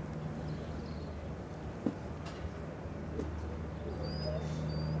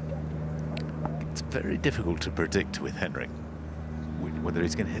 It's very difficult to predict with Henrik whether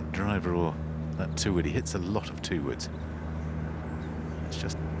he's going to hit driver or that 2-wood. He hits a lot of 2-woods. It's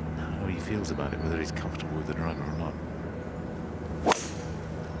just how he feels about it, whether he's comfortable with the driver or not.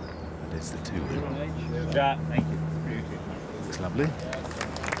 That is the 2-wood. Yeah, thank you. Looks lovely.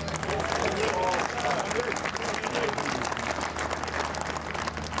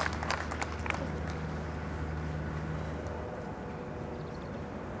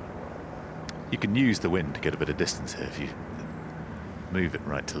 You can use the wind to get a bit of distance here if you move it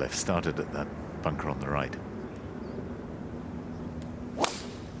right to left. Started at that bunker on the right.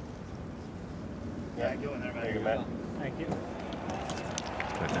 Yeah, go in there, man. Thank you.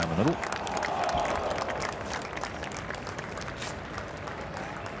 Go down the middle.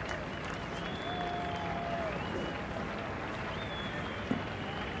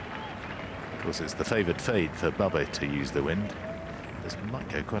 Of course, it's the favoured fade for Bubba to use the wind. This might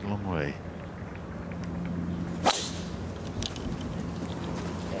go quite a long way.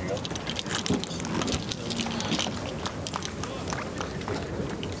 There you go.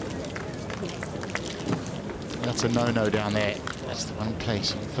 That's a no-no down there. That's the one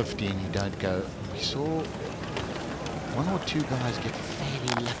place in 15 you don't go. We saw 1 or 2 guys get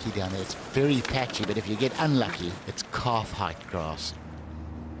fairly lucky down there. It's very patchy, but if you get unlucky, it's calf height grass.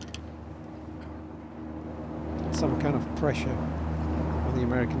 Some kind of pressure on the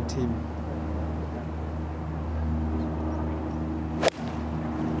American team.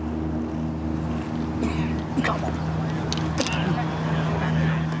 Come on.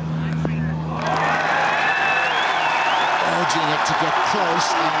 Urging it to get close,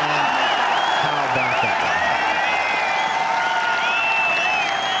 and how about that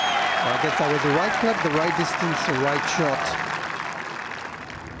I guess that was the right club, the right distance, the right shot.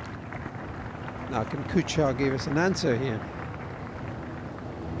 Now can Kuchar give us an answer here?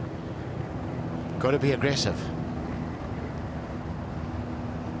 Got to be aggressive.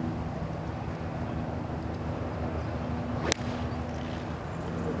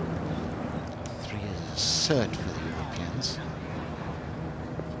 Three is a cert for the Europeans.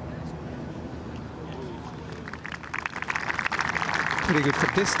 Pretty good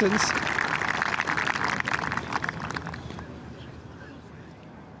for distance.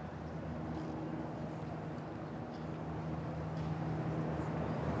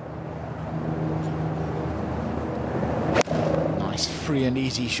 Nice free and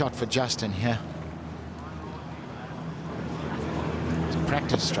easy shot for Justin here. It's a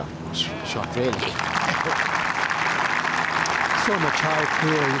practice shot really. So much height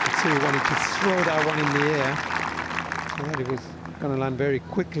here, you could see he wanted to throw that one in the air. And it was going to land very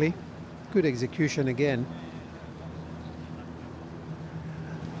quickly. Good execution again.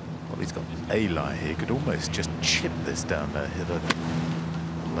 Well, he's got a lie here. He could almost just chip this down there, hit a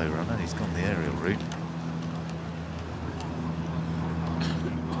low runner. He's gone the aerial route.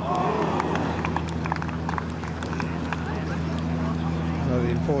 Well,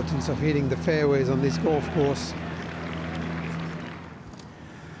 the importance of hitting the fairways on this golf course.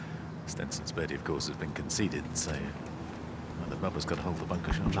 Stenson's birdie, of course, has been conceded, so the Bubba's got to hold the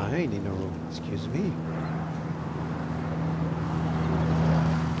bunker shot. 9 in a row, excuse me.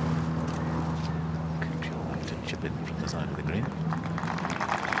 Kuchar will to chip in from the side of the green.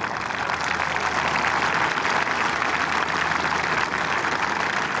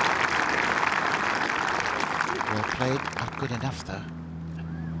 Well played, not good enough though.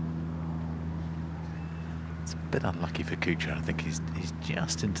 It's a bit unlucky for Kuchar. I think he's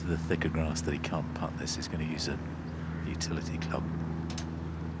just into the thicker grass that he can't putt this. He's going to use a utility club.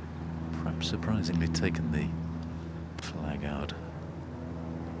 Perhaps surprisingly taken the flag out,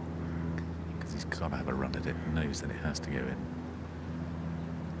 because he's got to have a run at it and knows that it has to go in.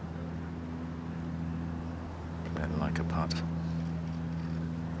 Play it like a putt.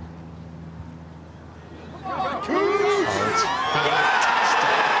 Oh, it's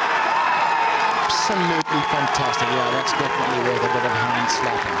fantastic. Absolutely fantastic. Yeah, that's definitely worth a bit of hand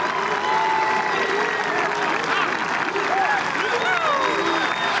slapping.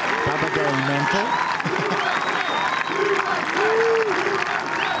 Bubba going mental.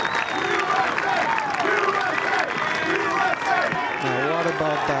 Now, what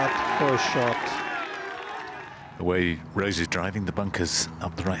about that first shot? The way Rose is driving, the bunker's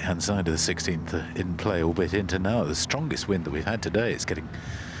up the right-hand side of the 16th in play, albeit into now. The strongest wind that we've had today. It's getting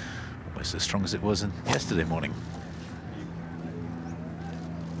almost as strong as it was yesterday morning.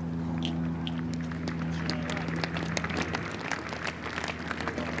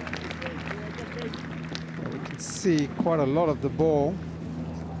 See quite a lot of the ball,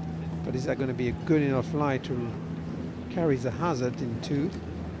 but is that going to be a good enough lie to carry the hazard into?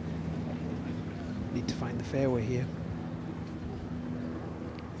 Need to find the fairway here.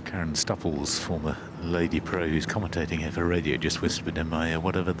 Karen Stupples, former lady pro who's commentating here for radio, just whispered in my ear,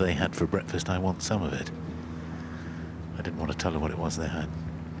 whatever they had for breakfast, I want some of it. I didn't want to tell her what it was they had.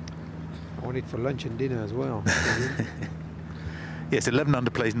 I want it for lunch and dinner as well. Yes, 11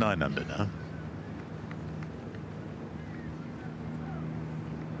 under plays 9 under now.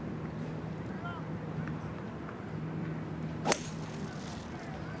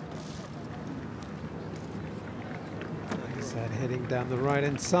 Heading down the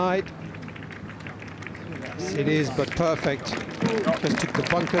right-hand side. Yes, it is, but perfect. Just took the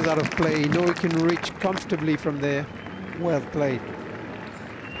bunkers out of play. You know he can reach comfortably from there. Well played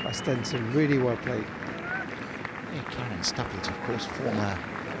by Stenson, really well played. Yeah, Karen Stupples, of course, former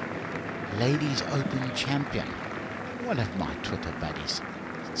Ladies Open champion. One of my Twitter buddies.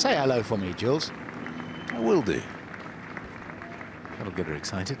 Say hello for me, Jules. I will do. That'll get her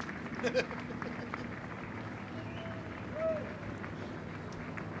excited.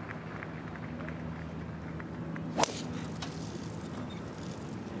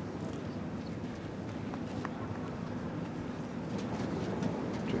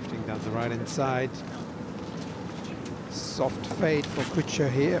 Right-hand side. Soft fade for Kuchar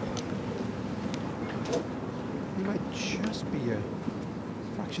here. He might just be a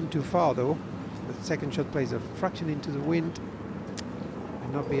fraction too far though. The second shot plays a fraction into the wind.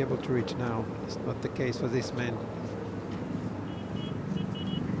 Might not be able to reach now. It's not the case for this man.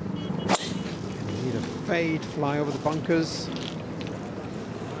 Need a fade, fly over the bunkers.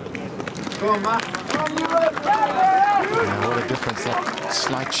 Yeah, what a difference that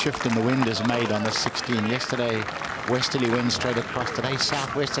slight shift in the wind has made on the 16. Yesterday, Westerly wind straight across today,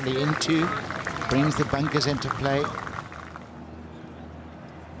 southwesterly into, brings the bunkers into play.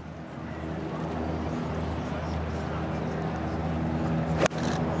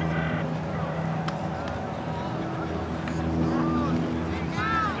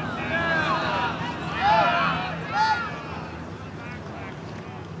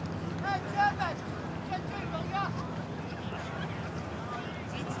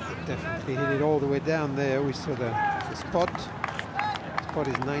 Definitely hit it all the way down there. We saw the spot. The spot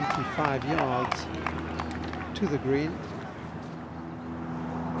is 95 yards to the green.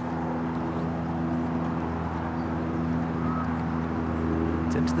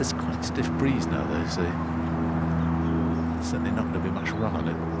 It's into this quite stiff breeze now, though, so certainly not going to be much run on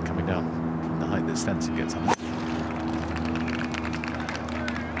it coming down from the height that Stenson gets on.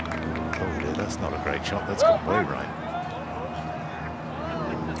 Oh dear, that's not a great shot. That's gone way right.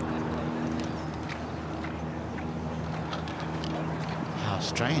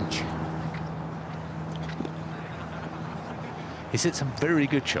 Strange. He's hit some very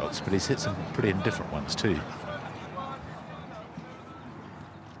good shots, but he's hit some pretty indifferent ones too.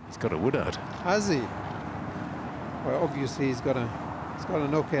 He's got a Woodard. Has he? Well, obviously he's got an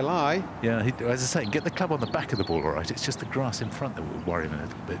okay lie. Yeah, as I say, get the club on the back of the ball, all right. It's just the grass in front that would worry him a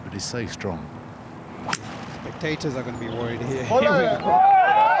little bit, but he's so strong. Spectators are going to be worried here.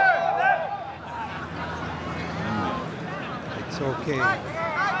 It's okay.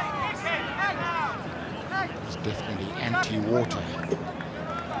 It's definitely anti-water.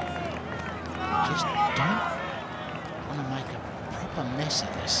 Just don't want to make a proper mess of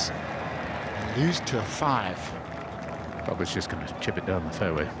this and lose to a 5. Bubba's just going to chip it down the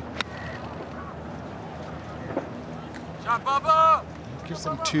fairway. It gives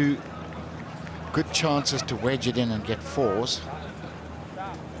them 2 good chances to wedge it in and get 4s.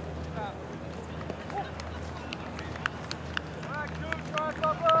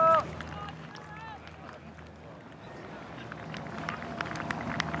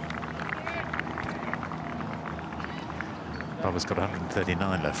 Bubba's got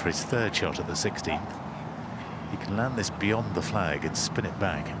 139 left for his 3rd shot at the 16th. He can land this beyond the flag and spin it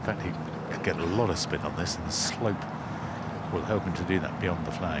back. In fact, he could get a lot of spin on this, and the slope will help him to do that beyond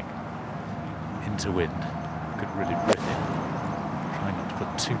the flag. Into wind. Could really rip it. Trying not to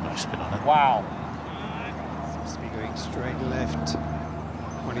put too much spin on it. Wow. Seems to be going straight left.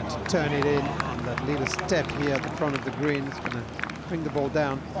 Wanting to turn it in, and that little step here at the front of the green is going to bring the ball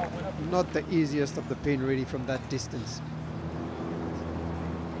down. Not the easiest of the pin, really, from that distance.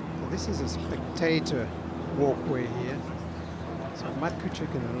 So this is a spectator walkway here. So Matt Kuchar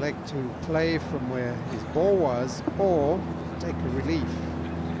can elect to play from where his ball was or take a relief.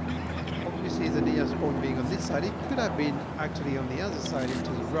 Obviously the Diaz point being on this side, it could have been actually on the other side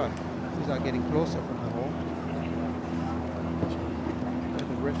into the rough without getting closer from the hole. Where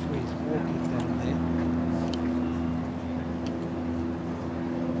the referee is walking down there.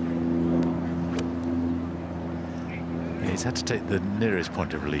 Yeah, he's had to take the nearest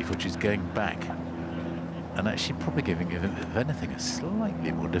point of relief, which is going back. And actually probably giving him, if anything, a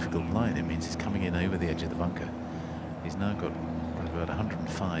slightly more difficult line. It means he's coming in over the edge of the bunker. He's now got about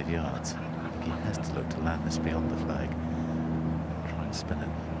 105 yards. I think he has to look to land this beyond the flag. Try and spin it.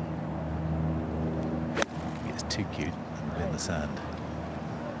 He gets too cute in the sand.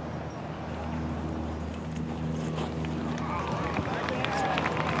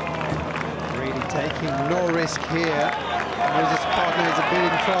 Really taking no risk here. Moses' partner is a bit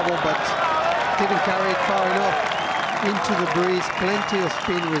in trouble, but didn't carry it far enough into the breeze. Plenty of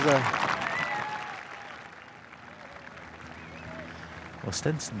spin with a... Well,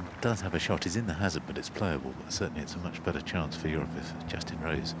 Stenson does have a shot. He's in the hazard, but it's playable. But certainly it's a much better chance for Europe if Justin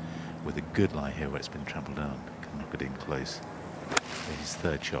Rose, with a good lie here where it's been trampled down, can knock it in close. His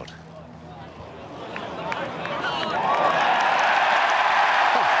 3rd shot.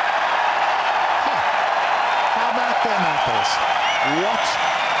 How about them apples? What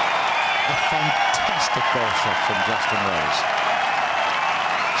a fantastic goal shot from Justin Rose.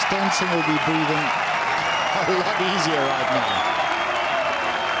 Stenson will be breathing a lot easier right now.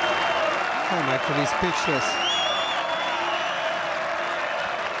 I'm actually speechless.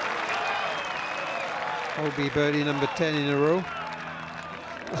 Will be birdie number 10 in a row.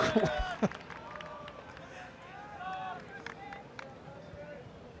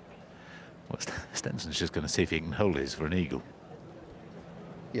 Well, Stenson's just going to see if he can hold his for an eagle.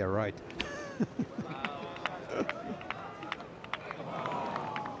 Yeah, right.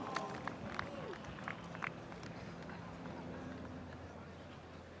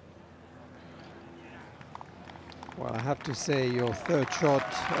 Well, I have to say your 3rd shot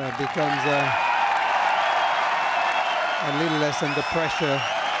becomes a little less under pressure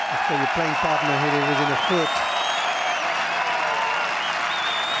after your playing partner hit it within a foot.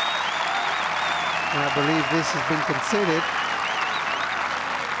 And I believe this has been considered.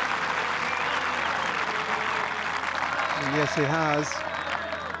 And yes, it has.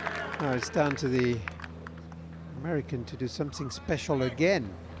 Now it's down to the American to do something special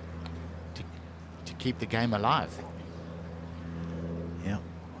again. To keep the game alive. Yeah,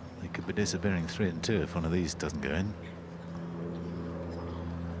 they could be disappearing 3 and 2 if one of these doesn't go in.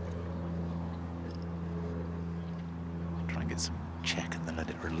 Try and get some check and then let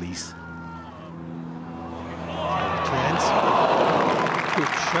it release. Chance.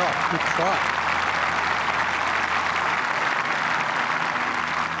 Good shot, good try.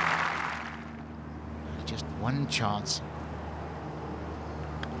 Just one chance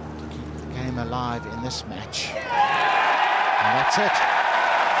to keep the game alive in this match. And that's it.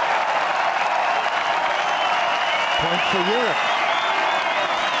 Point for Europe.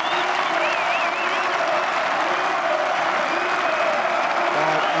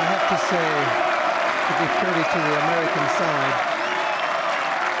 Well, I have to say, to give credit to the American side,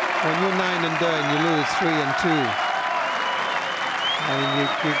 when you're 9 and done, you lose 3 and 2. I mean,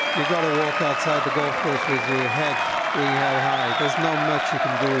 you got to walk outside the golf course with your head being held high. There's not much you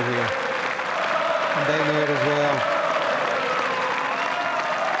can do here. And they know it as well.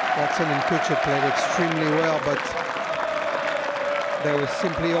 Watson and Kuchar played extremely well, but they were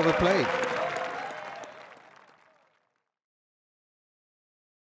simply overplayed.